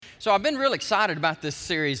So I've been real excited about this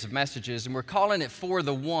series of messages, and we're calling it For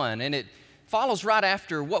the One, and it follows right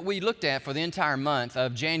after what we looked at for the entire month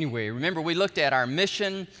of January. Remember, we looked at our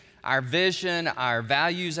mission, our vision, our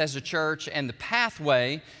values as a church, and the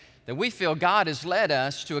pathway that we feel God has led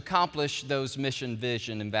us to accomplish those mission,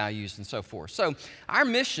 vision, and values and so forth. So our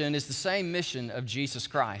mission is the same mission of Jesus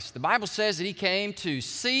Christ. The Bible says that He came to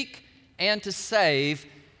seek and to save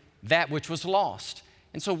that which was lost.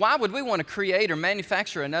 And so why would we want to create or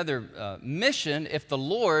manufacture another mission if the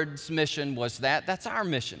Lord's mission was that? That's our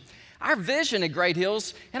mission. Our vision at Great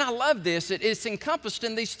Hills, and I love this, it's encompassed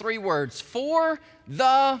in these three words: for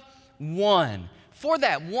the one. For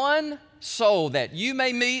that one soul that you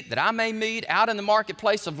may meet, that I may meet out in the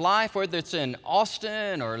marketplace of life, whether it's in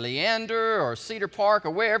Austin or Leander or Cedar Park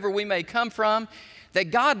or wherever we may come from,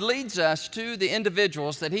 that God leads us to the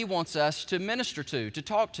individuals that He wants us to minister to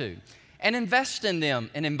talk to, and invest in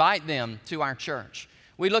them and invite them to our church.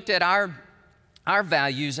 We looked at our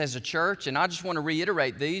values as a church, and I just want to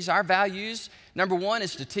reiterate these. Our values, number one,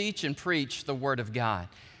 is to teach and preach the Word of God.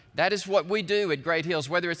 That is what we do at Great Hills,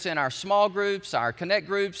 whether it's in our small groups, our connect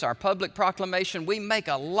groups, our public proclamation. We make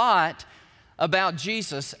a lot about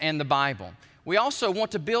Jesus and the Bible. We also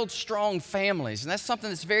want to build strong families, and that's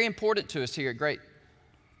something that's very important to us here at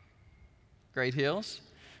Great Hills.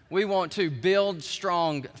 We want to build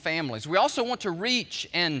strong families. We also want to reach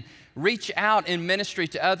out in ministry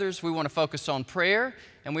to others. We want to focus on prayer,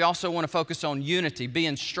 and we also want to focus on unity,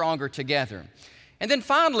 being stronger together. And then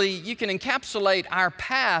finally, you can encapsulate our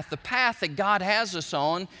path, the path that God has us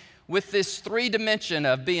on, with this three dimension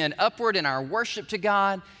of being upward in our worship to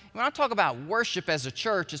God. When I talk about worship as a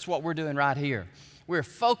church, it's what we're doing right here. We're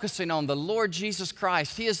focusing on the Lord Jesus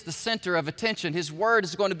Christ. He is the center of attention. His word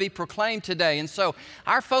is going to be proclaimed today. And so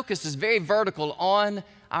our focus is very vertical on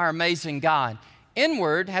our amazing God.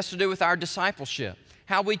 Inward has to do with our discipleship,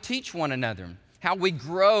 how we teach one another, how we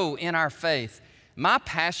grow in our faith. My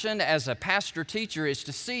passion as a pastor-teacher is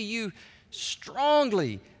to see you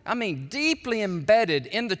deeply embedded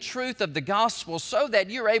in the truth of the gospel so that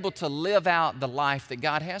you're able to live out the life that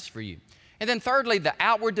God has for you. And then thirdly, the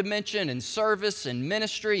outward dimension in service and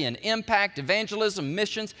ministry and impact, evangelism,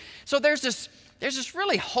 missions. So there's this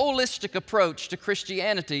really holistic approach to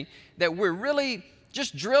Christianity that we're really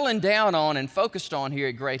just drilling down on and focused on here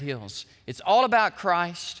at Great Hills. It's all about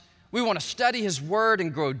Christ. We want to study His Word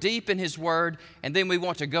and grow deep in His Word, and then we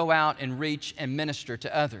want to go out and reach and minister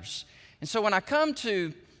to others. And so when I come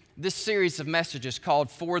to this series of messages called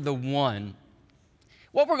For the One,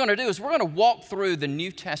 what we're going to do is we're going to walk through the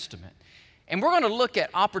New Testament, and we're going to look at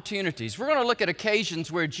opportunities. We're going to look at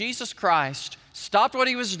occasions where Jesus Christ stopped what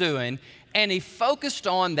He was doing, and He focused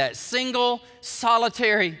on that single,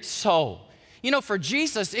 solitary soul. You know, for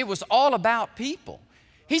Jesus, it was all about people.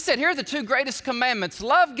 He said, here are the two greatest commandments: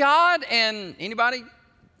 love God and anybody?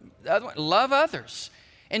 Love others.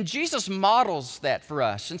 And Jesus models that for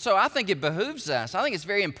us. And so I think it behooves us. I think it's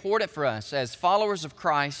very important for us as followers of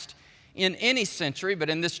Christ in any century, but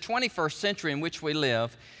in this 21st century in which we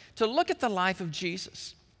live, to look at the life of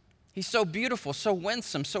Jesus. He's so beautiful, so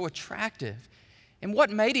winsome, so attractive. And what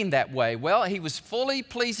made Him that way? Well, He was fully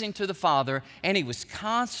pleasing to the Father, and He was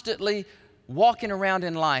constantly walking around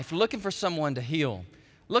in life looking for someone to heal,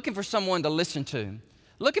 looking for someone to listen to,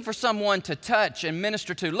 looking for someone to touch and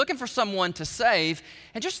minister to, looking for someone to save.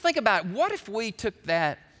 And just think about, what if we took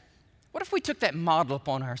that model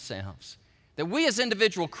upon ourselves? That we as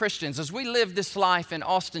individual Christians, as we live this life in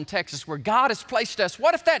Austin, Texas, where God has placed us,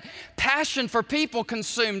 what if that passion for people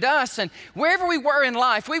consumed us, and wherever we were in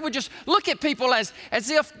life, we would just look at people as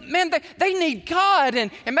if, man, they need God,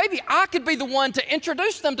 and maybe I could be the one to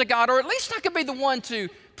introduce them to God, or at least I could be the one to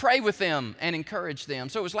pray with them and encourage them.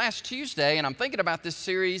 So it was last Tuesday, and I'm thinking about this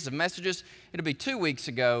series of messages. It'll be 2 weeks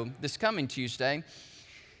ago, this coming Tuesday.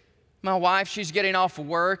 My wife, she's getting off of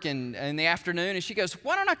work in the afternoon, and she goes,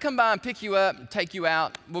 why don't I come by and pick you up and take you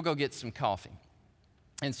out? We'll go get some coffee.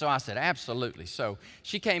 And so I said, absolutely. So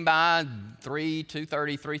she came by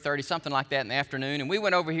 3:30, something like that in the afternoon, and we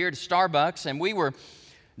went over here to Starbucks, and we were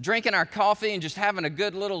drinking our coffee and just having a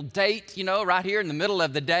good little date, right here in the middle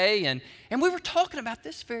of the day. And we were talking about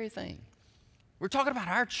this very thing. We're talking about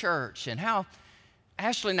our church and how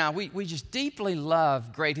Ashley and I, we just deeply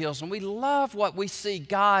love Great Hills, and we love what we see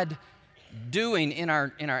God doing in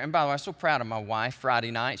our, and by the way, I'm so proud of my wife.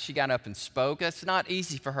 Friday night, she got up and spoke. That's not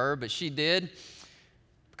easy for her, but she did,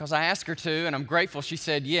 because I asked her to, and I'm grateful she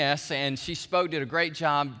said yes, and she spoke, did a great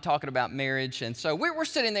job talking about marriage. And so we're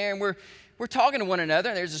sitting there, and we're talking to one another,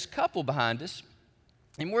 and there's this couple behind us,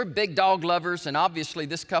 And we're big dog lovers, and obviously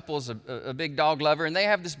this couple is a big dog lover, and they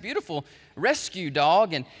have this beautiful rescue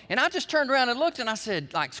dog. And I just turned around and looked, and I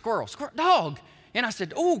said, like, squirrel, dog. And I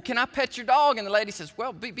said, oh, can I pet your dog? And the lady says,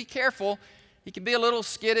 well, be careful. He can be a little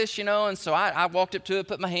skittish, And so I walked up to it,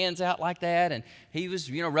 put my hands out like that, and he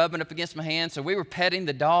was, rubbing up against my hand. So we were petting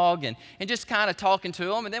the dog and just kind of talking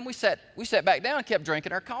to him. And then we sat back down and kept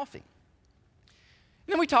drinking our coffee.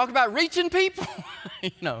 And then we talked about reaching people,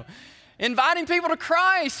 inviting people to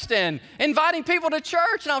Christ and inviting people to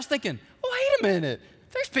church. And I was thinking, wait a minute.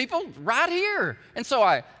 There's people right here. And so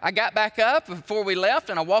I got back up before we left,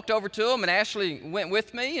 and I walked over to them, and Ashley went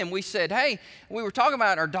with me, and we said, hey, we were talking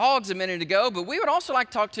about our dogs a minute ago, but we would also like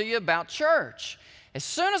to talk to you about church. As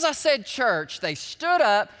soon as I said church, they stood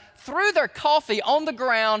up, threw their coffee on the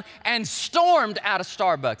ground, and stormed out of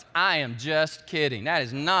Starbucks. I am just kidding. That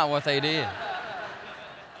is not what they did.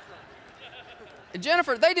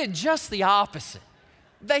 Jennifer, they did just the opposite.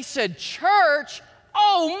 They said, church?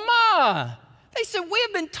 Oh, my. They said, we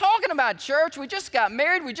have been talking about church. We just got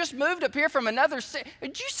married. We just moved up here from another city.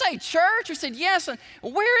 Did you say church? We said, yes. And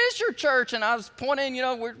where is your church? And I was pointing,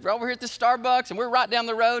 we're over here at this Starbucks, and we're right down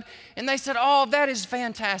the road. And they said, oh, that is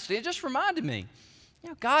fantastic. It just reminded me,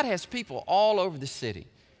 God has people all over the city.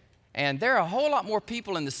 And there are a whole lot more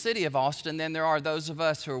people in the city of Austin than there are those of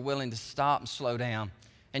us who are willing to stop and slow down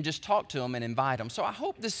and just talk to them and invite them. So I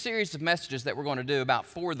hope this series of messages that we're going to do about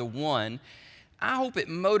For the One, I hope it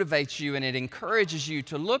motivates you and it encourages you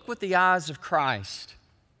to look with the eyes of Christ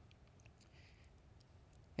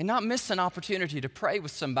and not miss an opportunity to pray with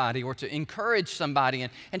somebody or to encourage somebody.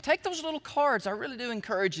 And take those little cards. I really do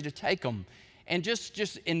encourage you to take them and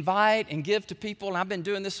just invite and give to people. And I've been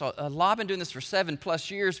doing this a lot. I've been doing this for 7+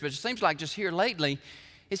 years, but it seems like just here lately,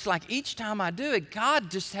 it's like each time I do it, God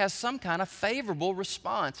just has some kind of favorable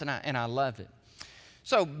response, and I love it.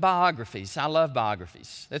 So biographies, I love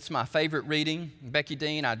biographies. That's my favorite reading. Becky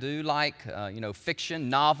Dean, I do like, fiction,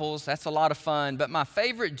 novels. That's a lot of fun. But my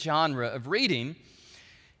favorite genre of reading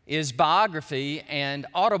is biography and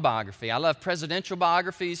autobiography. I love presidential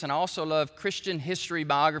biographies, and I also love Christian history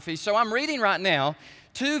biographies. So I'm reading right now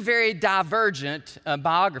 2 very divergent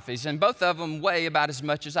biographies, and both of them weigh about as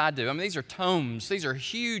much as I do. I mean, these are tomes. These are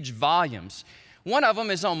huge volumes. One of them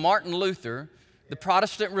is on Martin Luther, The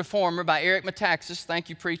Protestant Reformer by Eric Metaxas. Thank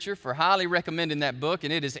you, preacher, for highly recommending that book,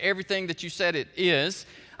 and it is everything that you said it is.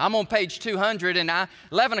 I'm on page 200, and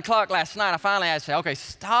 11 o'clock last night, I finally had to say, okay,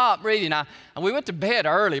 stop reading. And we went to bed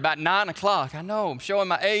early, about 9 o'clock. I know, I'm showing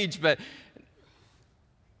my age, but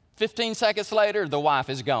 15 seconds later, the wife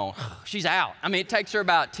is gone. She's out. I mean, it takes her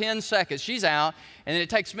about 10 seconds. She's out, and then it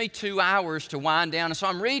takes me 2 hours to wind down. And so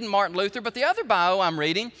I'm reading Martin Luther, but the other bio I'm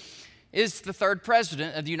reading is the 3rd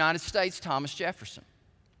president of the United States, Thomas Jefferson.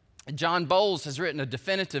 John Bowles has written a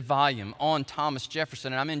definitive volume on Thomas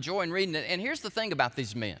Jefferson, and I'm enjoying reading it. And here's the thing about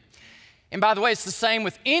these men. And by the way, it's the same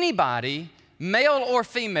with anybody, male or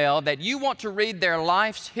female, that you want to read their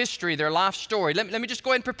life's history, their life story. Let me just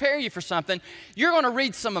go ahead and prepare you for something. You're going to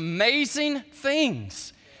read some amazing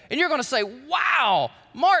things. And you're going to say, wow,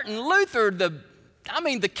 Martin Luther, the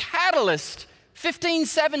catalyst,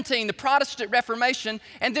 1517, the Protestant Reformation,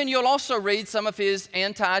 and then you'll also read some of his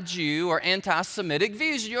anti-Jew or anti-Semitic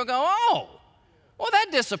views, and you'll go, oh, well, that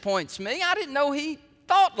disappoints me. I didn't know he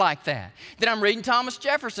thought like that. Then I'm reading Thomas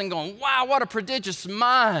Jefferson going, wow, what a prodigious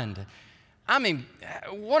mind. I mean,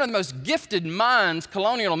 one of the most gifted minds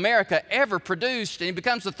colonial America ever produced, and he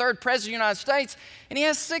becomes the 3rd president of the United States, and he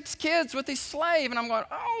has 6 kids with his slave. And I'm going,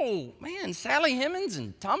 oh, man, Sally Hemings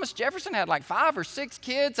and Thomas Jefferson had like 5 or 6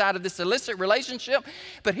 kids out of this illicit relationship.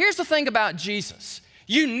 But here's the thing about Jesus.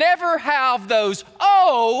 You never have those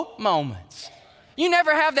oh moments. You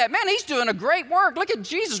never have that, man, he's doing a great work. Look at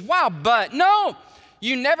Jesus, wow, but no.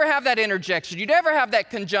 You never have that interjection. You never have that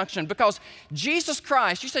conjunction, because Jesus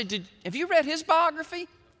Christ, you say, have you read his biography?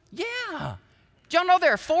 Yeah. Do y'all know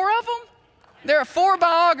there are 4 of them? There are 4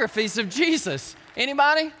 biographies of Jesus.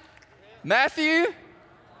 Anybody? Matthew,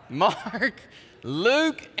 Mark,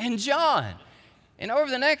 Luke, and John. And over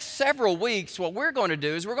the next several weeks, what we're going to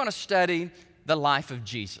do is we're going to study the life of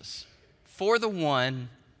Jesus. For the One,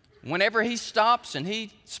 whenever he stops and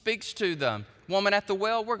he speaks to the woman at the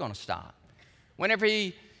well, we're going to stop. Whenever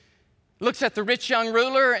he looks at the rich young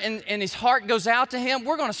ruler and his heart goes out to him,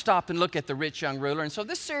 we're going to stop and look at the rich young ruler. And so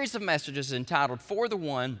this series of messages is entitled For the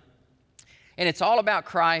One, and it's all about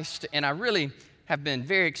Christ. And I really have been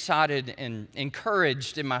very excited and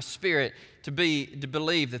encouraged in my spirit to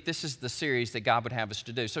believe that this is the series that God would have us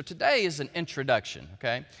to do. So today is an introduction,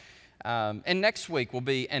 okay? And next week will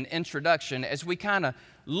be an introduction as we kind of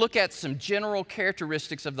look at some general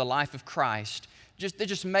characteristics of the life of Christ, they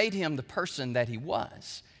just made him the person that he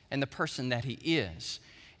was and the person that he is.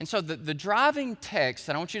 And so the driving text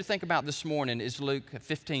that I want you to think about this morning is Luke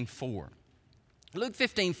 15:4. Luke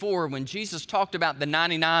 15:4, when Jesus talked about the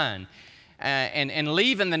 99 and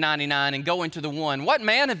leaving the 99 and going to the one. What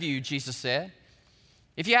man of you, Jesus said,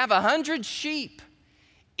 if you have 100 sheep,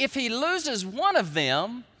 if he loses one of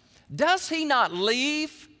them, does he not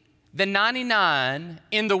leave the 99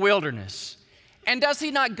 in the wilderness? And does he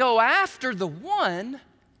not go after the one, did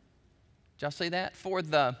y'all see that? For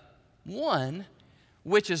the one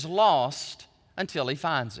which is lost until he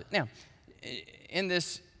finds it. Now, in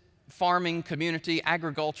this farming community,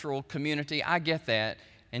 agricultural community, I get that.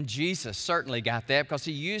 And Jesus certainly got that because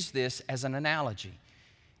he used this as an analogy.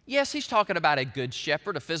 Yes, he's talking about a good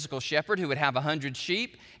shepherd, a physical shepherd who would have 100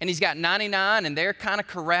 sheep, and he's got 99, and they're kind of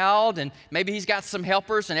corralled, and maybe he's got some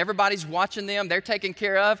helpers, and everybody's watching them. They're taken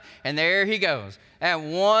care of, and there he goes, that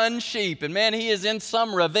one sheep. And man, he is in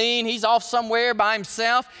some ravine. He's off somewhere by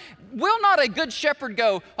himself. Will not a good shepherd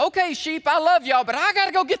go, okay, sheep, I love y'all, but I got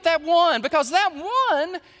to go get that one, because that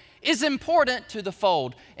one is important to the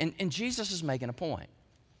fold. And Jesus is making a point.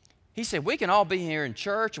 He said, we can all be here in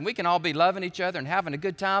church and we can all be loving each other and having a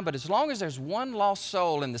good time, but as long as there's one lost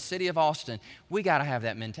soul in the city of Austin, we got to have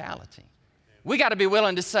that mentality. We got to be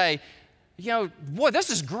willing to say, you know, boy, this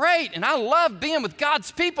is great, and I love being with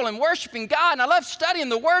God's people and worshiping God, and I love studying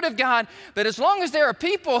the Word of God, but as long as there are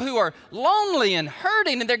people who are lonely and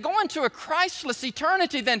hurting and they're going to a Christless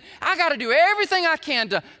eternity, then I got to do everything I can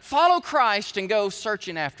to follow Christ and go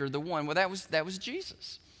searching after the one. Well, that was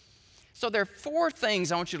Jesus. So there are four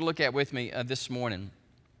things I want you to look at with me this morning.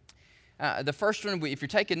 The first one, if you're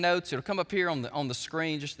taking notes, it'll come up here on the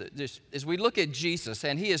screen. Just as we look at Jesus,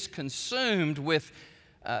 and he is consumed with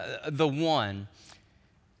the one.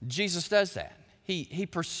 Jesus does that. He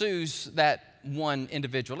pursues that one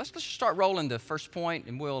individual. Let's just start rolling the first point,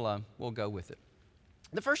 and we'll go with it.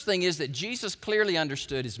 The first thing is that Jesus clearly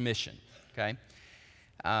understood his mission. Okay.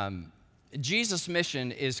 Jesus'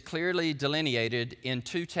 mission is clearly delineated in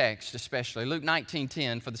two texts, especially. Luke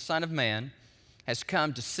 19:10, for the Son of Man has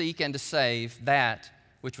come to seek and to save that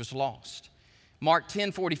which was lost. Mark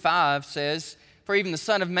 10:45 says, for even the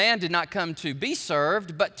Son of Man did not come to be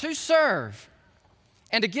served, but to serve,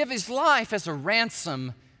 and to give his life as a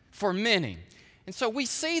ransom for many. And so we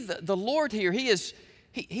see the Lord here, he is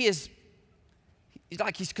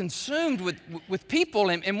like he's consumed with people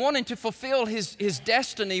and wanting to fulfill his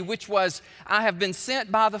destiny, which was, I have been sent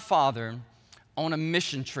by the Father on a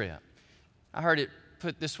mission trip. I heard it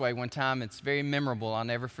put this way one time. It's very memorable. I'll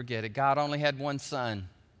never forget it. God only had one son,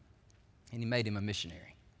 and he made him a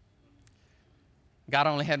missionary. God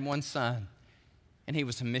only had one son, and he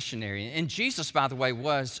was a missionary. And Jesus, by the way,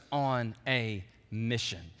 was on a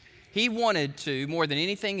mission. He wanted to, more than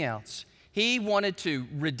anything else, he wanted to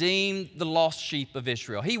redeem the lost sheep of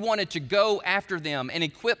Israel. He wanted to go after them and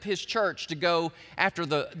equip his church to go after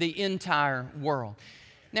the entire world.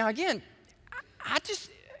 Now again,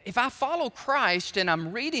 if I follow Christ and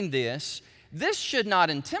I'm reading this should not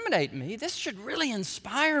intimidate me. This should really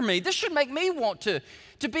inspire me. This should make me want to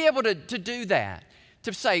be able to do that.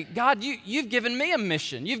 To say, God, you've given me a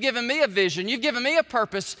mission. You've given me a vision. You've given me a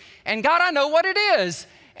purpose. And God, I know what it is.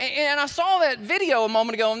 And I saw that video a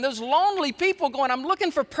moment ago, and those lonely people going, I'm looking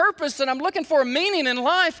for purpose and I'm looking for a meaning in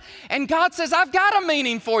life. And God says, I've got a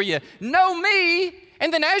meaning for you. Know me,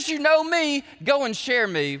 and then as you know me, go and share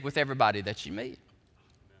me with everybody that you meet.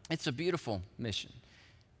 It's a beautiful mission.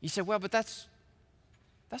 You say, well, but that's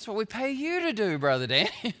what we pay you to do, Brother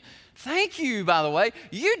Danny. Thank you, by the way.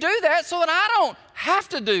 You do that so that I don't have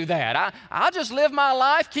to do that. I'll just live my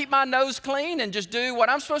life, keep my nose clean, and just do what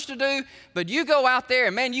I'm supposed to do. But you go out there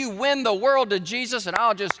and, man, you win the world to Jesus, and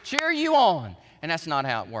I'll just cheer you on. And that's not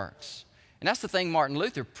how it works. And that's the thing Martin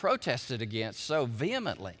Luther protested against so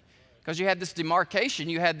vehemently. Because you had this demarcation,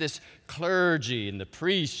 you had this clergy and the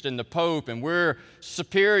priest and the pope, and we're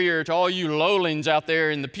superior to all you lowlings out there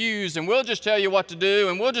in the pews, and we'll just tell you what to do,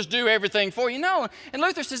 and we'll just do everything for you. No, and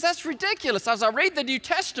Luther says that's ridiculous. As I read the New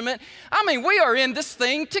Testament, I mean, we are in this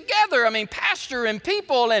thing together. I mean, pastor and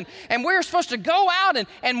people, and we're supposed to go out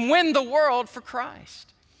and win the world for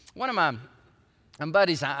Christ. One of my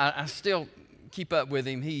buddies, I still keep up with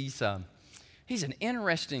him. He's an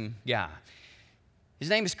interesting guy. His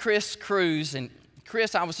name is Chris Cruz, and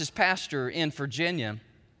Chris, I was his pastor in Virginia,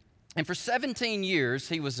 and for 17 years,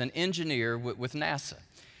 he was an engineer with NASA.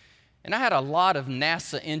 And I had a lot of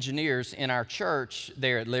NASA engineers in our church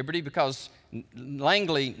there at Liberty because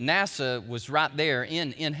Langley, NASA was right there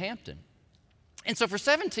in Hampton. And so for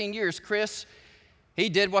 17 years, Chris, he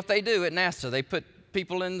did what they do at NASA. They put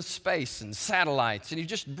people in space and satellites, and he's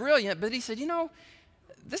just brilliant. But he said,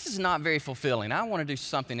 this is not very fulfilling. I want to do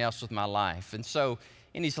something else with my life. And so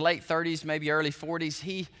in his late 30s, maybe early 40s,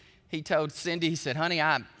 he told Cindy, he said, honey,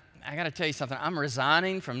 I got to tell you something. I'm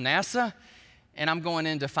resigning from NASA, and I'm going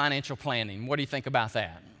into financial planning. What do you think about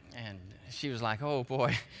that? And she was like, oh,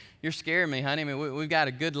 boy, you're scaring me, honey. I mean, we've got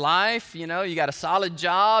a good life, you got a solid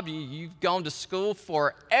job. You've gone to school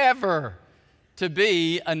forever to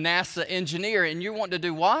be a NASA engineer, and you want to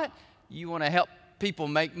do what? You want to help people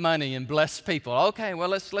make money and bless people. Okay, well,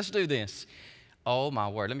 let's do this. Oh, my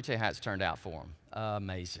word. Let me tell you how it's turned out for them.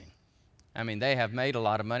 Amazing. I mean, they have made a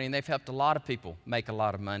lot of money, and they've helped a lot of people make a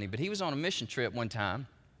lot of money. But he was on a mission trip one time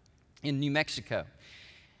in New Mexico.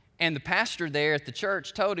 And the pastor there at the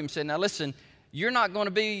church told him, said, now listen, you're not going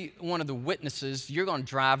to be one of the witnesses. You're going to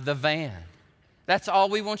drive the van. That's all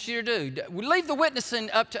we want you to do. We leave the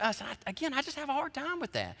witnessing up to us. Again, I just have a hard time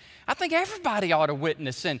with that. I think everybody ought to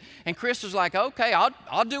witness. And Chris was like, okay,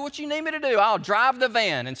 I'll do what you need me to do. I'll drive the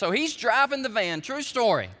van. And so he's driving the van, true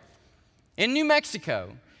story, in New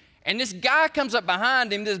Mexico. And this guy comes up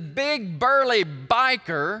behind him, this big, burly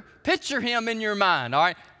biker. Picture him in your mind, all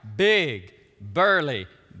right? Big, burly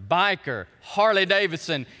biker, Harley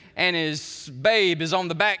Davidson, and his babe is on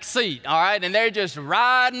the back seat, all right? And they're just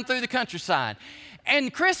riding through the countryside.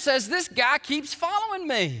 And Chris says, this guy keeps following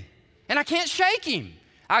me, and I can't shake him.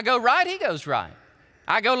 I go right, he goes right.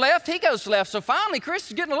 I go left, he goes left. So finally, Chris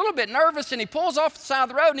is getting a little bit nervous, and he pulls off the side of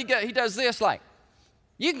the road, and he does this like,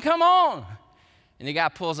 you can come on. And the guy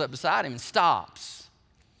pulls up beside him and stops.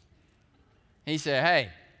 He said, hey.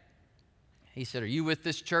 He said, are you with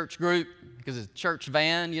this church group? Because it's a church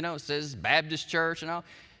van, it says Baptist church and all.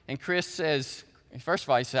 And Chris says, first of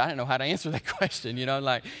all, he said, I didn't know how to answer that question,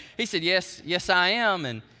 he said, yes, I am.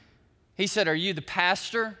 And he said, are you the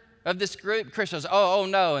pastor of this group? Chris says, oh,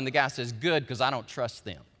 no. And the guy says, good, because I don't trust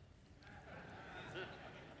them.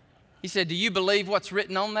 He said, do you believe what's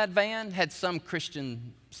written on that van? Had some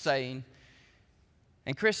Christian saying.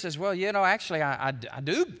 And Chris says, well, actually, I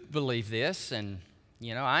do believe this, and,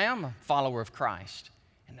 I am a follower of Christ.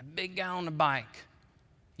 And the big guy on the bike,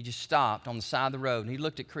 he just stopped on the side of the road, and he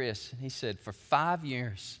looked at Chris, and he said, for 5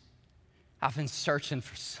 years, I've been searching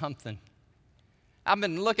for something. I've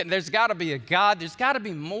been looking, there's got to be a God. There's got to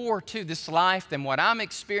be more to this life than what I'm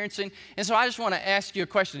experiencing. And so I just want to ask you a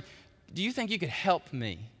question. Do you think you could help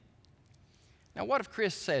me? Now, what if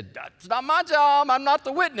Chris said, it's not my job, I'm not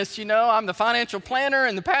the witness, I'm the financial planner,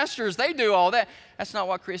 and the pastors, they do all that. That's not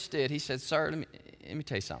what Chris did. He said, sir, let me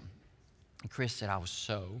tell you something. And Chris said, I was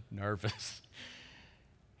so nervous.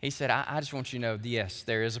 He said, I just want you to know, yes,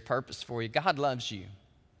 there is a purpose for you. God loves you.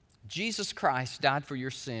 Jesus Christ died for your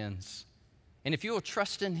sins. And if you will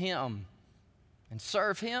trust in Him and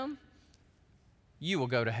serve Him, you will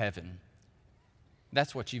go to heaven.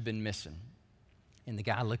 That's what you've been missing. And the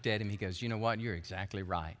guy looked at him, he goes, you know what, you're exactly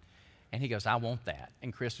right. And he goes, I want that.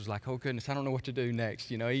 And Chris was like, oh goodness, I don't know what to do next.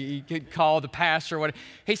 He could call the pastor or whatever.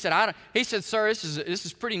 He said, sir, this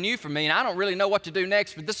is pretty new for me, and I don't really know what to do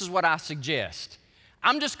next, but this is what I suggest.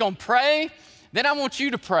 I'm just going to pray, then I want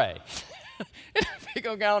you to pray. And the big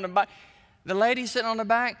old guy on the back. The lady sitting on the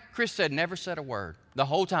back, Chris said, never said a word the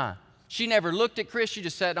whole time. She never looked at Chris. She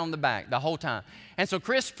just sat on the back the whole time. And so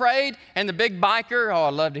Chris prayed, and the big biker, I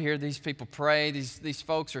love to hear these people pray. These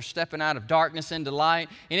folks are stepping out of darkness into light.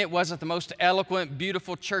 And it wasn't the most eloquent,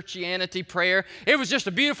 beautiful churchianity prayer. It was just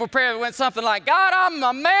a beautiful prayer that went something like, God, I'm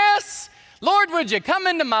a mess. Lord, would you come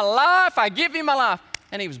into my life? I give you my life.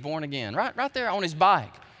 And he was born again, right there on his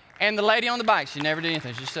bike. And the lady on the bike, she never did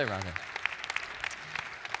anything. She just sat right there.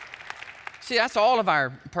 See, that's all of our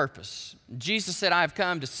purpose. Jesus said, I have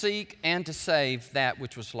come to seek and to save that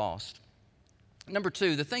which was lost. Number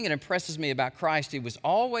two, the thing that impresses me about Christ, He was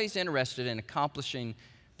always interested in accomplishing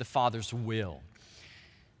the Father's will.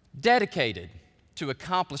 Dedicated to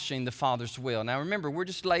accomplishing the Father's will. Now remember, we're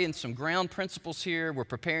just laying some ground principles here. We're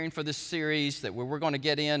preparing for this series that we're going to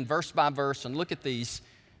get in verse by verse and look at these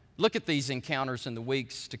encounters in the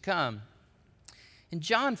weeks to come. In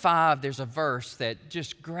John 5, there's a verse that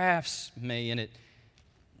just grabs me, and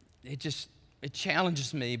it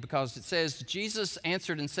challenges me because it says, Jesus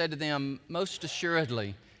answered and said to them, most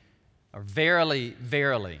assuredly, or verily,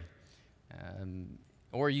 verily.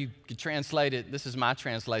 Or you could translate it, this is my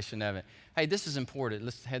translation of it. Hey, this is important.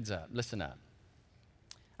 Heads up, listen up.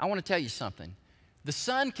 I want to tell you something. The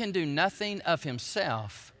Son can do nothing of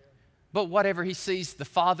Himself, but whatever He sees the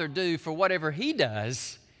Father do, for whatever He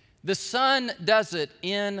does, the Son does it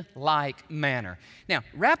in like manner. Now,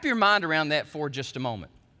 wrap your mind around that for just a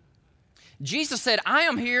moment. Jesus said, I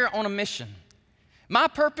am here on a mission. My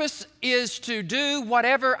purpose is to do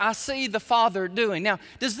whatever I see the Father doing. Now,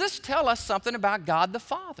 does this tell us something about God the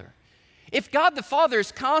Father? If God the Father is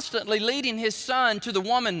constantly leading His Son to the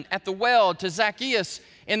woman at the well, to Zacchaeus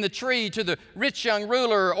in the tree, to the rich young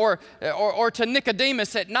ruler, or to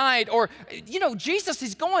Nicodemus at night, or, Jesus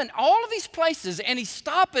is going all of these places and He's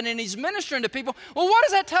stopping and He's ministering to people. Well, what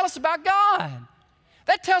does that tell us about God?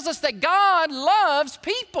 That tells us that God loves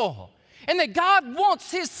people and that God wants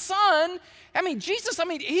His Son. Jesus,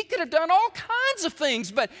 He could have done all kinds of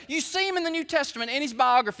things, but you see Him in the New Testament, in His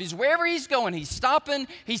biographies, wherever He's going, He's stopping,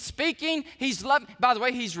 He's speaking, He's loving. By the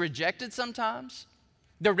way, He's rejected sometimes.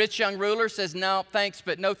 The rich young ruler says, no, thanks,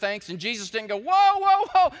 but no thanks. And Jesus didn't go,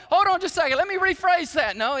 whoa, hold on just a second, let me rephrase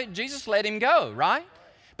that. No, Jesus let him go, right?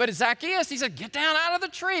 But at Zacchaeus, He said, get down out of the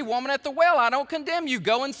tree, woman at the well, I don't condemn you,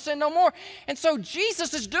 go and sin no more. And so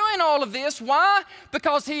Jesus is doing all of this. Why?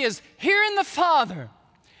 Because He is hearing the Father.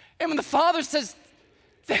 And when the Father says,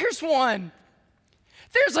 there's one,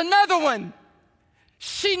 there's another one,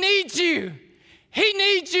 she needs you, he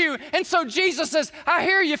needs you. And so Jesus says, I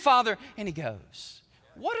hear you, Father. And He goes.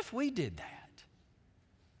 What if we did that?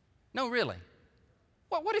 No, really.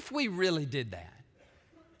 What if we really did that?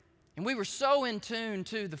 And we were so in tune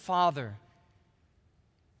to the Father,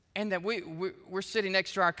 and that we're sitting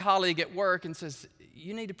next to our colleague at work and says,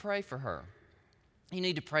 you need to pray for her. You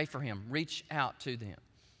need to pray for him. Reach out to them.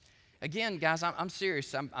 Again, guys, I'm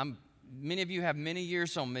serious. Many of you have many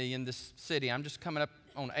years on me in this city. I'm just coming up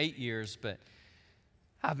on 8 years, but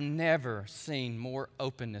I've never seen more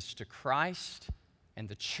openness to Christ and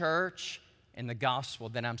the church and the gospel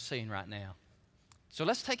than I'm seeing right now. So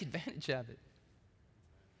let's take advantage of it.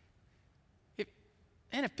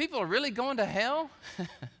 If people are really going to hell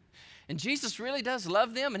and Jesus really does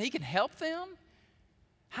love them and He can help them,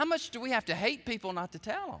 how much do we have to hate people not to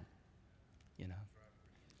tell them?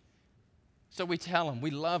 So we tell them,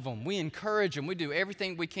 we love them, we encourage them, we do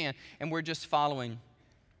everything we can, and we're just following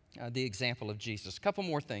the example of Jesus. A couple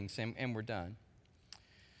more things, and we're done.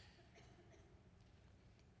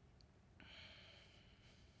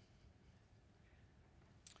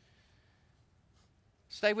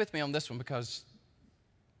 Stay with me on this one because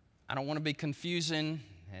I don't want to be confusing,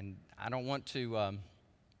 and I don't want to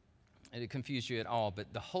confuse you at all,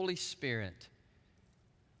 but the Holy Spirit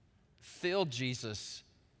filled Jesus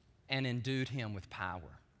and endued Him with power.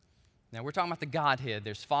 Now, we're talking about the Godhead.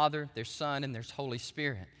 There's Father, there's Son, and there's Holy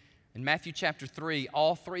Spirit. In Matthew chapter 3,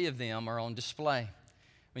 all three of them are on display.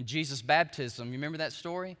 When Jesus' baptism, you remember that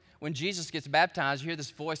story? When Jesus gets baptized, you hear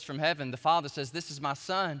this voice from heaven. The Father says, this is my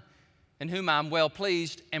Son, in whom I'm well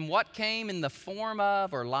pleased. And what came in the form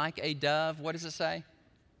of or like a dove? What does it say?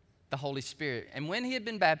 The Holy Spirit. And when He had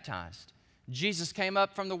been baptized, Jesus came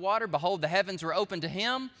up from the water. Behold, the heavens were opened to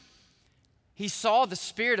Him. He saw the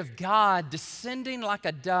Spirit of God descending like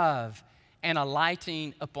a dove and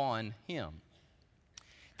alighting upon Him.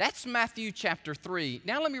 That's Matthew chapter 3.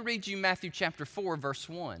 Now let me read you Matthew chapter 4, verse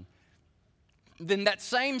 1. Then that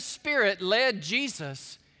same Spirit led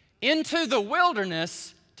Jesus into the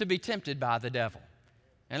wilderness to be tempted by the devil.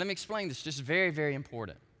 And let me explain this, just very, very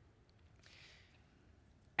important.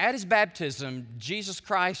 At His baptism, Jesus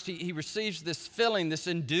Christ, he receives this filling, this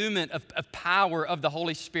endowment of power of the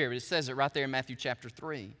Holy Spirit. It says it right there in Matthew chapter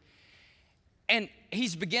 3. And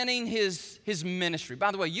He's beginning His ministry.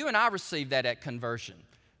 By the way, you and I received that at conversion.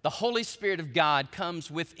 The Holy Spirit of God comes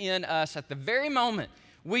within us at the very moment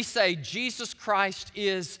we say Jesus Christ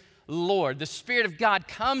is Lord. The Spirit of God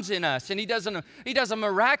comes in us, and He does a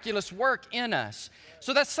miraculous work in us.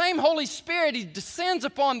 So that same Holy Spirit, He descends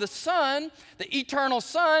upon the Son, the eternal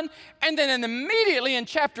Son, and then immediately in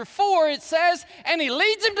chapter 4 it says, and He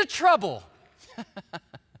leads Him to trouble.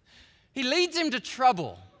 He leads Him to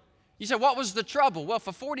trouble. You say, what was the trouble? Well,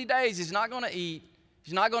 for 40 days He's not going to eat,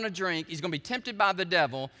 He's not going to drink, He's going to be tempted by the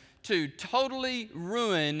devil to totally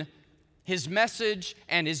ruin His message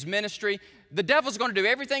and His ministry. The devil's going to do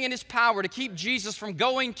everything in his power to keep Jesus from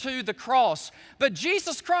going to the cross. But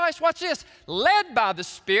Jesus Christ, watch this, led by the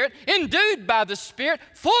Spirit, endued by the Spirit,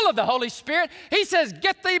 full of the Holy Spirit, He says,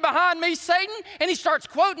 get thee behind me, Satan. And He starts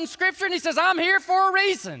quoting Scripture and He says, I'm here for a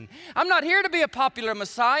reason. I'm not here to be a popular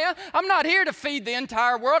Messiah. I'm not here to feed the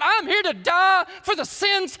entire world. I'm here to die for the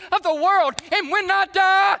sins of the world. And when I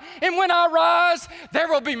die and when I rise, there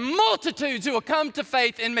will be multitudes who will come to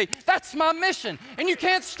faith in me. That's my mission. And you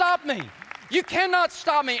can't stop me. You cannot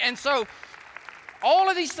stop me. And so all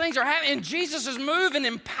of these things are happening, and Jesus is moving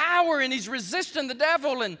in power, and He's resisting the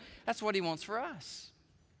devil, and that's what He wants for us.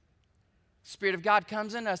 Spirit of God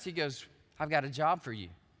comes in us. He goes, I've got a job for you.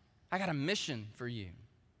 I got a mission for you.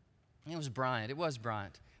 And it was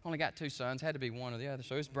Bryant. Only got 2 sons. Had to be one or the other,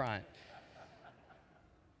 so it was Bryant.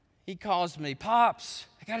 he calls me, "Pops,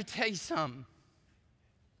 I got to tell you something."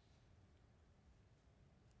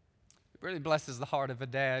 It really blesses the heart of a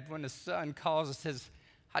dad when his son calls and says,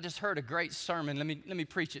 "I just heard a great sermon. Let me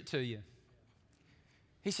preach it to you."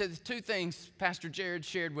 He said, the two things Pastor Jared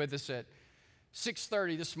shared with us at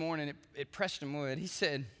 6:30 this morning at Prestonwood. He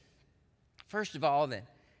said, first of all, that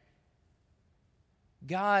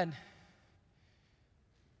God,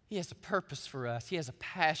 He has a purpose for us. He has a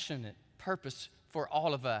passionate purpose for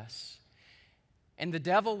all of us. And the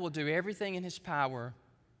devil will do everything in his power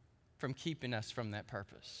from keeping us from that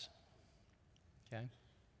purpose. Okay?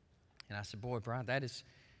 And I said, boy, Brian, that is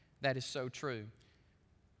so true.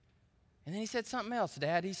 And then he said something else,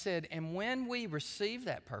 Dad. He said, and when we receive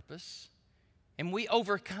that purpose, and we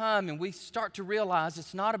overcome, and we start to realize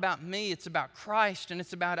it's not about me, it's about Christ, and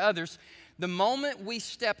it's about others, the moment we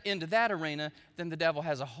step into that arena, then the devil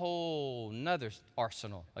has a whole nother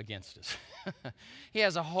arsenal against us. He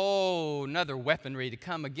has a whole nother weaponry to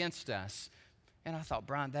come against us. And I thought,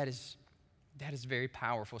 Brian, that is very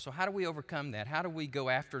powerful. So how do we overcome that? How do we go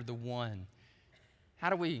after the one? How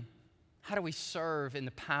do we serve in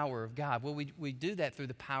the power of God? Well, we do that through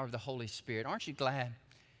the power of the Holy Spirit. Aren't you glad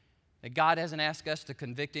that God hasn't asked us to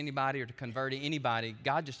convict anybody or to convert anybody?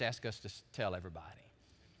 God just asked us to tell everybody.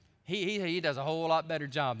 He does a whole lot better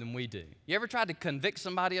job than we do. You ever tried to convict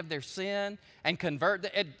somebody of their sin and convert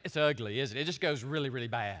them? It's ugly, isn't it? It just goes really, really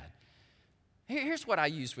bad. Here's what I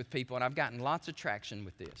use with people, and I've gotten lots of traction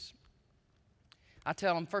with this. I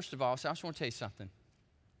tell them, first of all, so I just want to tell you something.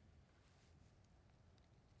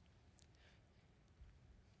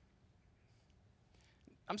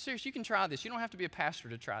 I'm serious, you can try this. You don't have to be a pastor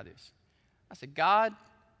to try this. I said, God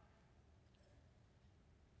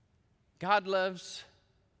loves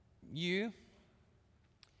you,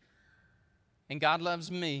 and God loves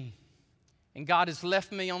me, and God has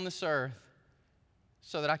left me on this earth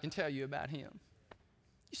so that I can tell you about Him.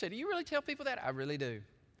 You say, do you really tell people that? I really do.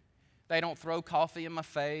 They don't throw coffee in my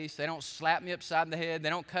face. They don't slap me upside the head. They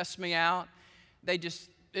don't cuss me out. They just,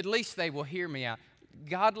 at least they will hear me out.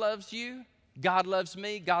 God loves you. God loves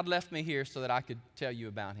me. God left me here so that I could tell you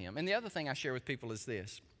about Him. And the other thing I share with people is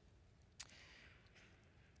this.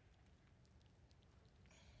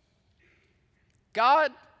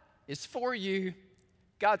 God is for you.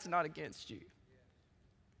 God's not against you.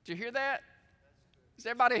 Did you hear that? Does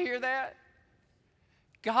everybody hear that?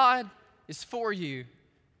 God is for you.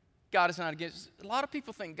 God is not against you. A lot of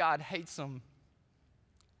people think God hates them.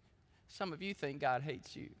 Some of you think God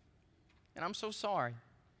hates you. And I'm so sorry.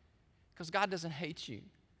 Because God doesn't hate you.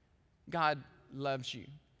 God loves you.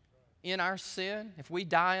 In our sin, if we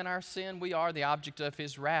die in our sin, we are the object of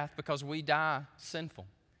His wrath because we die sinful.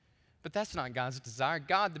 But that's not God's desire.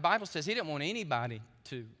 God, the Bible says He didn't want anybody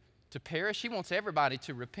to perish. He wants everybody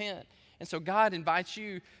to repent. And so God invites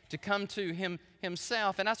you to come to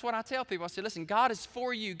Himself. And that's what I tell people. I say, listen, God is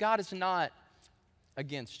for you. God is not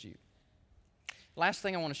against you. Last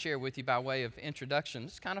thing I want to share with you by way of introduction.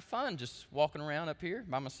 It's kind of fun just walking around up here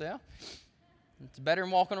by myself. It's better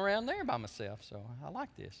than walking around there by myself, so I like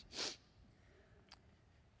this.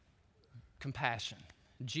 Compassion.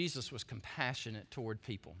 Jesus was compassionate toward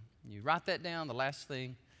people. You write that down, the last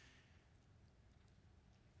thing.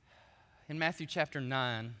 In Matthew chapter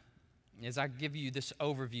 9, as I give you this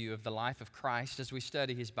overview of the life of Christ as we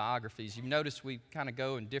study His biographies, you notice we kind of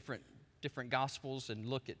go in different Gospels and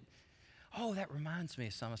look at, oh, that reminds me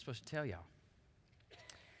of something I was supposed to tell y'all.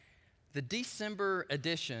 The December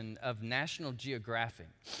edition of National Geographic,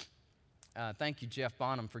 thank you, Jeff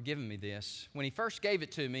Bonham, for giving me this. When he first gave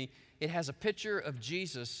it to me, it has a picture of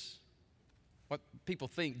Jesus, what people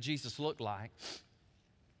think Jesus looked like.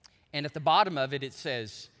 And at the bottom of it, it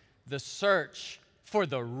says, "The search for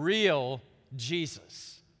the real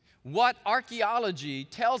Jesus." What archaeology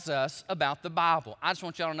tells us about the Bible. I just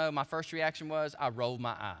want y'all to know my first reaction was I rolled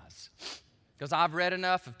my eyes. Because I've read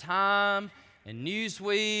enough of Time and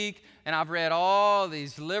Newsweek, and I've read all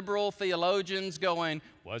these liberal theologians going,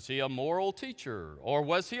 was he a moral teacher? Or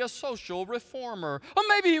was he a social reformer? Or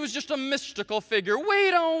maybe he was just a mystical figure.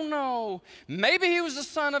 We don't know. Maybe he was the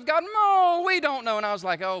Son of God. No, we don't know. And I was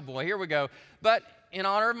like, oh boy, here we go. But in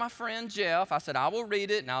honor of my friend Jeff, I said, I will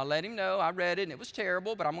read it, and I'll let him know I read it, and it was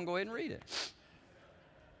terrible, but I'm going to go ahead and read it.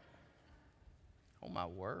 Oh, my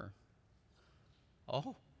word.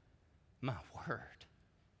 Oh, my word.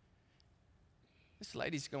 This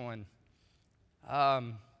lady's going,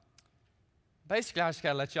 basically, I just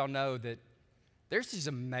got to let y'all know that there's these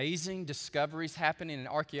amazing discoveries happening in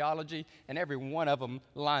archaeology, and every one of them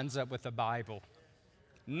lines up with the Bible.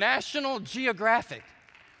 National Geographic.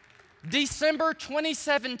 December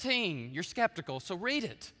 2017. You're skeptical, so read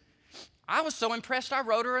it. I was so impressed, I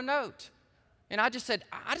wrote her a note. And I just said,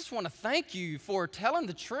 I just want to thank you for telling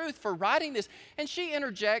the truth, for writing this. And she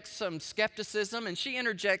interjects some skepticism, and she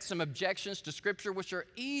interjects some objections to Scripture, which are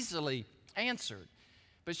easily answered.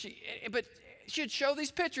 But she'd show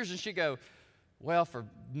these pictures, and she'd go, well, for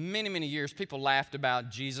many, many years, people laughed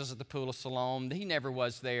about Jesus at the Pool of Siloam. He never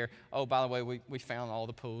was there. Oh, by the way, we found all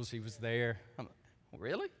the pools. He was there. I'm like,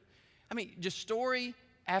 really? I mean, just story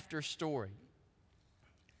after story.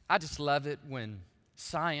 I just love it when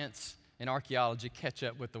science and archaeology catch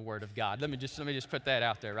up with the Word of God. Let me just put that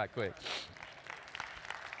out there right quick.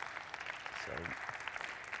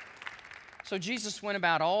 So Jesus went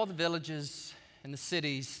about all the villages and the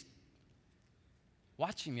cities.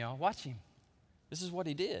 Watch him, y'all, watch him. This is what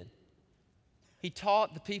he did. He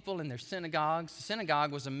taught the people in their synagogues. The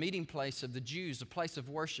synagogue was a meeting place of the Jews, a place of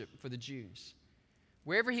worship for the Jews.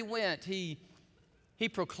 Wherever he went, he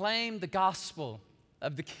proclaimed the gospel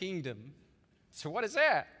of the kingdom. So what is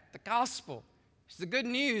that? The gospel. It's the good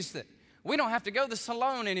news that we don't have to go this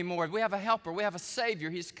alone anymore. We have a helper. We have a Savior.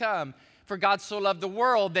 He's come. For God so loved the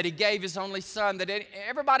world that he gave his only Son, that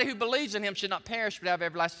everybody who believes in him should not perish but have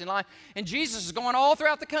everlasting life. And Jesus is going all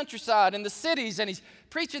throughout the countryside and the cities, and he's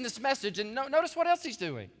preaching this message. And notice what else he's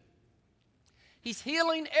doing. He's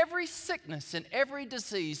healing every sickness and every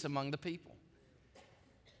disease among the people.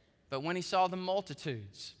 But when he saw the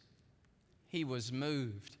multitudes, he was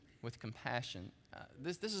moved with compassion.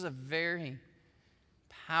 This is a very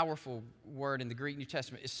powerful word in the Greek New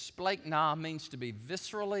Testament. Splachna means to be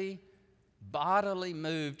viscerally, bodily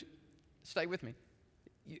moved. Stay with me.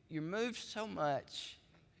 You're moved so much,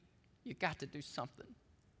 you got to do something.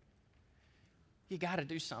 You got to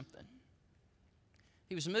do something.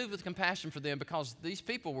 He was moved with compassion for them because these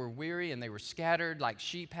people were weary and they were scattered like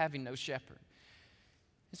sheep having no shepherd.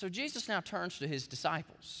 And so Jesus now turns to his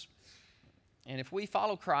disciples. And if we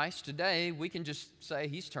follow Christ today, we can just say,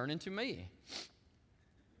 he's turning to me.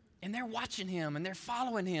 And they're watching him and they're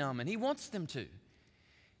following him, and he wants them to. And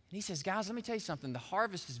he says, guys, let me tell you something. The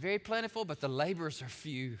harvest is very plentiful, but the laborers are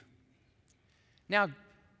few. Now,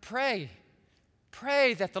 pray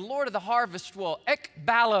that the Lord of the harvest will,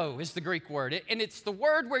 ekbalo is the Greek word. And it's the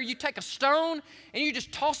word where you take a stone and you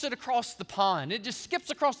just toss it across the pond. It just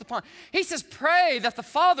skips across the pond. He says, pray that the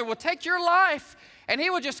Father will take your life and he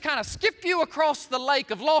will just kind of skip you across the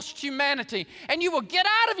lake of lost humanity, and you will get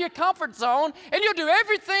out of your comfort zone, and you'll do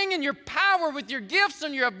everything in your power with your gifts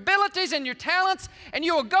and your abilities and your talents, and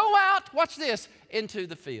you will go out, watch this, into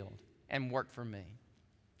the field and work for me.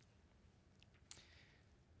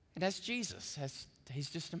 And that's Jesus. He's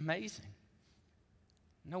just amazing.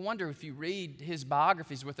 No wonder if you read his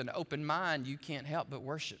biographies with an open mind, you can't help but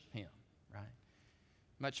worship him, right?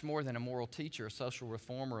 Much more than a moral teacher, a social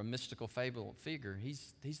reformer, a mystical fable figure.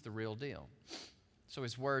 He's the real deal. So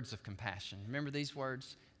his words of compassion. Remember these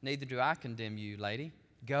words? Neither do I condemn you, lady.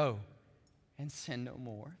 Go and sin no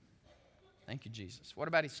more. Thank you, Jesus. What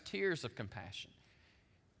about his tears of compassion?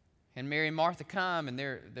 And Mary and Martha come, and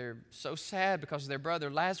they're so sad because their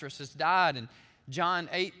brother Lazarus has died. And John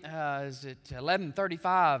 8, is it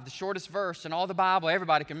 11:35, the shortest verse in all the Bible.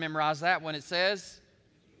 Everybody can memorize that one. It says,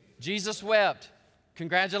 Jesus wept.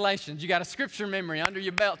 Congratulations, you got a scripture memory under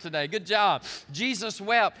your belt today. Good job. Jesus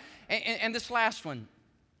wept. And this last one,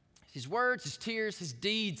 his words, his tears, his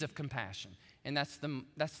deeds of compassion. And that's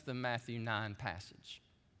the Matthew 9 passage.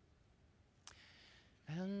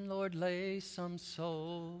 And Lord, lay some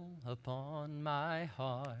soul upon my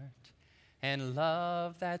heart, and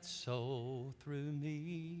love that soul through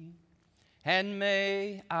me. And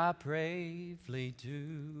may I bravely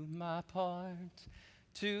do my part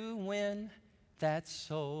to win that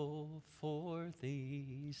soul for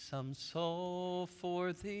thee. Some soul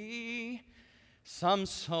for thee, some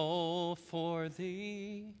soul for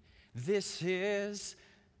thee. This is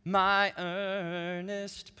my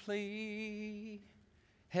earnest plea.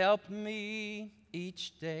 Help me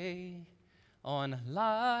each day on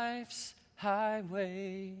life's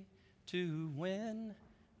highway to win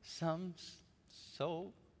some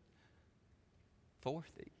soul for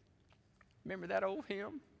thee. Remember that old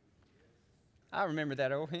hymn? I remember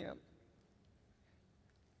that old hymn.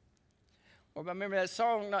 Or I remember that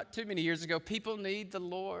song not too many years ago, People Need the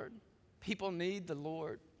Lord. People need the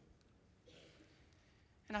Lord.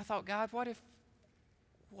 And I thought, God, what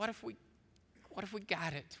if we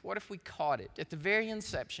got it? What if we caught it at the very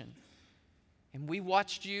inception? And we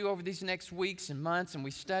watched you over these next weeks and months, and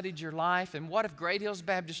we studied your life. And what if Great Hills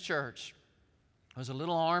Baptist Church was a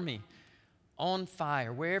little army on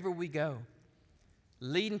fire wherever we go,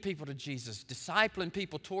 leading people to Jesus, discipling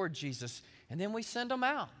people toward Jesus, and then we send them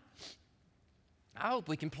out? I hope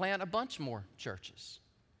we can plant a bunch more churches.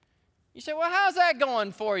 You say, well, how's that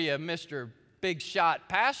going for you, Mr. Big Shot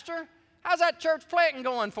Pastor? How's that church planting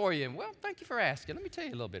going for you? Well, thank you for asking. Let me tell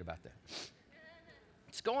you a little bit about that.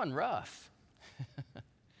 It's going rough.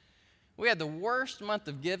 We had the worst month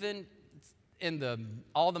of giving in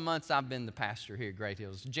all the months I've been the pastor here at Great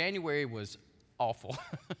Hills. January was awful.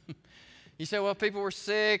 You say, well, people were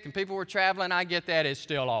sick and people were traveling. I get that. It's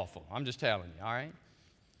still awful. I'm just telling you, all right?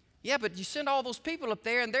 Yeah, but you send all those people up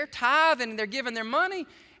there and they're tithing and they're giving their money,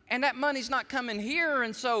 and that money's not coming here,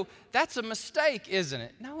 and so that's a mistake, isn't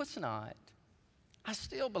it? No, it's not. I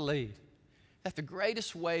still believe that the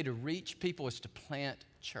greatest way to reach people is to plant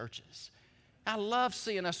churches. I love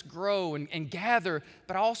seeing us grow and gather,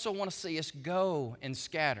 but I also want to see us go and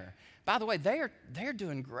scatter. By the way, they're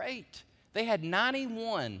doing great. They had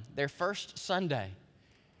 91 their first Sunday.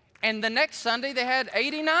 And the next Sunday they had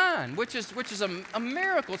 89, which is a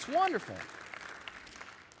miracle. It's wonderful.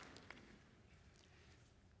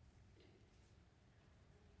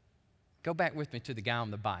 Go back with me to the guy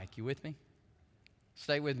on the bike. You with me?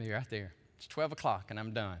 Stay with me right there. It's 12 o'clock and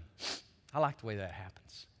I'm done. I like the way that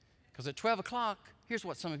happens. Because at 12 o'clock, here's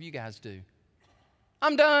what some of you guys do.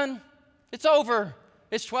 I'm done. It's over.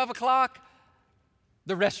 It's 12 o'clock.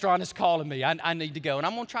 The restaurant is calling me. I need to go. And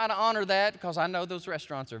I'm going to try to honor that because I know those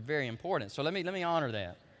restaurants are very important. So let me honor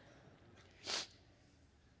that.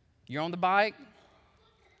 You're on the bike.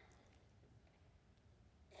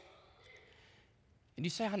 And you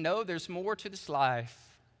say, I know there's more to this life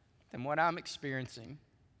than what I'm experiencing.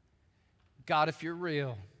 God, if you're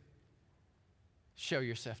real, show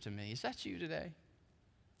yourself to me. Is that you today?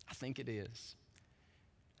 I think it is.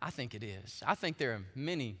 I think it is. I think there are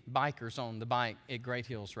many bikers on the bike at Great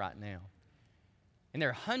Hills right now. And there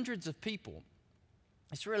are hundreds of people.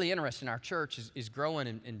 It's really interesting. Our church is growing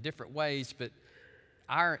in different ways, but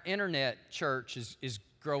our internet church is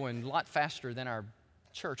growing a lot faster than our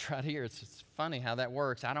church right here. It's funny how that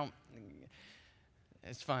works.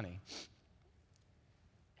 It's funny.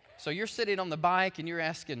 So you're sitting on the bike and you're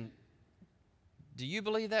asking, do you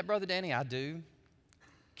believe that, Brother Danny? I do.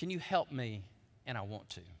 Can you help me? And I want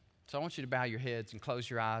to. So I want you to bow your heads and close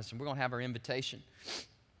your eyes, and we're going to have our invitation.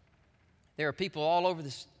 There are people all over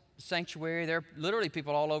this sanctuary. There are literally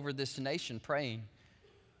people all over this nation praying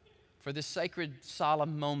for this sacred,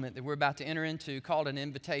 solemn moment that we're about to enter into called an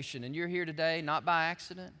invitation. And you're here today not by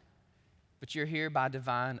accident, but you're here by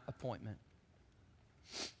divine appointment.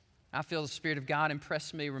 I feel the Spirit of God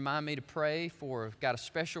impress me, remind me to pray for, got a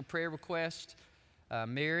special prayer request.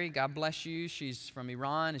 Mary, God bless you. She's from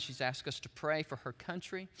Iran, and she's asked us to pray for her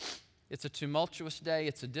country. It's a tumultuous day.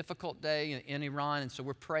 It's a difficult day in Iran, and so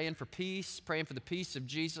we're praying for peace, praying for the peace of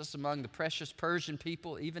Jesus among the precious Persian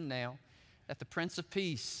people, even now, that the Prince of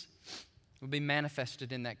Peace will be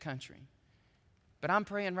manifested in that country. But I'm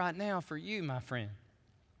praying right now for you, my friend,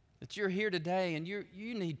 that you're here today and you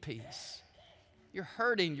need peace. You're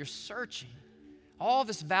hurting, you're searching. All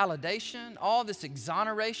this validation, all this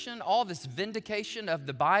exoneration, all this vindication of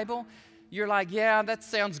the Bible, you're like, yeah, that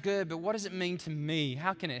sounds good, but what does it mean to me?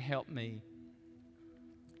 How can it help me?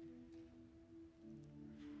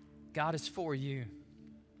 God is for you.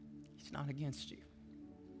 He's not against you.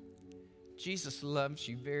 Jesus loves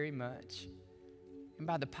you very much. And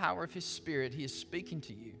by the power of His Spirit, He is speaking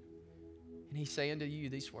to you. And He's saying to you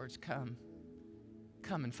these words, come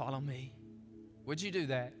and follow me. Would you do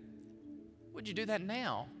that? Would you do that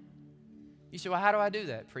now? You say, well, how do I do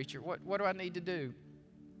that, preacher? What do I need to do?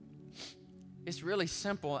 It's really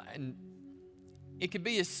simple, and it could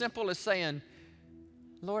be as simple as saying,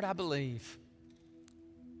 Lord, I believe.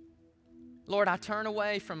 Lord, I turn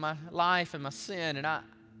away from my life and my sin, and I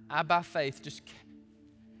by faith,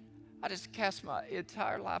 I just cast my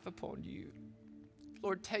entire life upon you.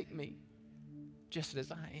 Lord, take me just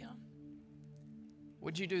as I am.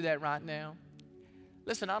 Would you do that right now?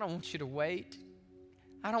 Listen, I don't want you to wait.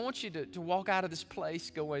 I don't want you to walk out of this place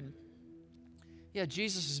going, yeah,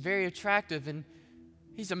 Jesus is very attractive and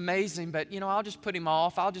He's amazing, but, I'll just put Him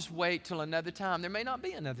off. I'll just wait till another time. There may not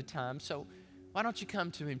be another time, so why don't you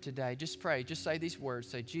come to Him today? Just pray. Just say these words.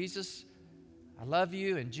 Say, Jesus, I love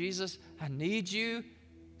you, and Jesus, I need you.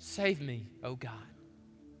 Save me, oh God.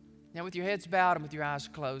 Now, with your heads bowed and with your eyes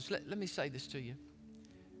closed, let me say this to you.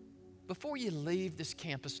 Before you leave this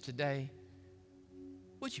campus today,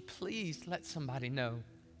 would you please let somebody know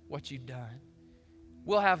what you've done?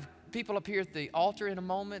 We'll have people up here at the altar in a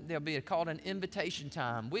moment. There'll be called an invitation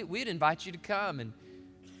time. We'd invite you to come and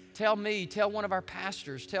tell me, tell one of our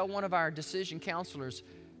pastors, tell one of our decision counselors,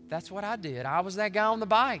 that's what I did. I was that guy on the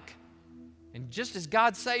bike. And just as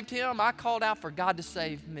God saved him, I called out for God to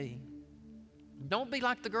save me. Don't be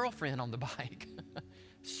like the girlfriend on the bike.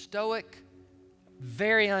 Stoic,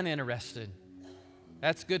 very uninterested.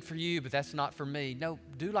 That's good for you, but that's not for me. No,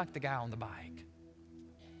 do like the guy on the bike.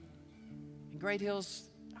 In Great Hills,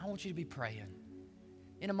 I want you to be praying.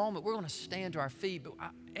 In a moment, we're going to stand to our feet, but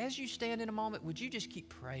as you stand in a moment, would you just keep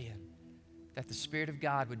praying that the Spirit of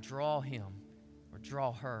God would draw him or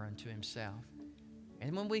draw her unto himself?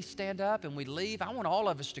 And when we stand up and we leave, I want all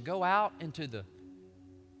of us to go out into the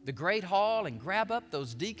Great Hall and grab up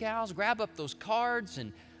those decals, grab up those cards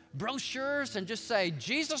and brochures and just say,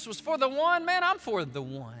 Jesus was for the one, man, I'm for the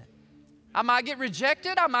one. I might get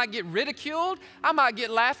rejected, I might get ridiculed, I might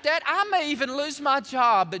get laughed at, I may even lose my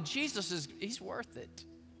job, but Jesus he's worth it.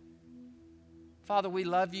 Father, we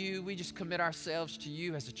love you. We just commit ourselves to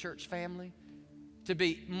you as a church family to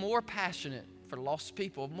be more passionate for lost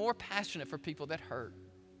people, more passionate for people that hurt.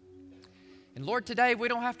 And Lord, today we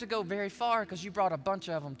don't have to go very far because you brought a bunch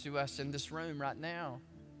of them to us in this room right now.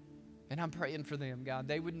 And I'm praying for them, God.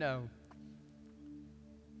 They would know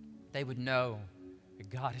that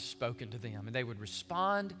God has spoken to them, and they would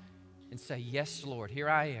respond and say, yes, Lord, here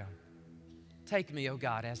I am. Take me, oh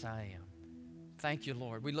God, as I am. Thank you,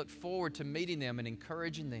 Lord. We look forward to meeting them and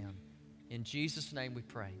encouraging them. In Jesus' name we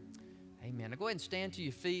pray. Amen. Now go ahead and stand to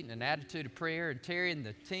your feet in an attitude of prayer, and Terry and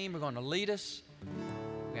the team are going to lead us.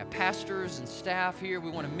 We have pastors and staff here. We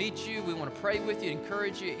want to meet you. We want to pray with you,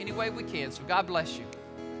 encourage you any way we can. So God bless you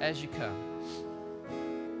as you come.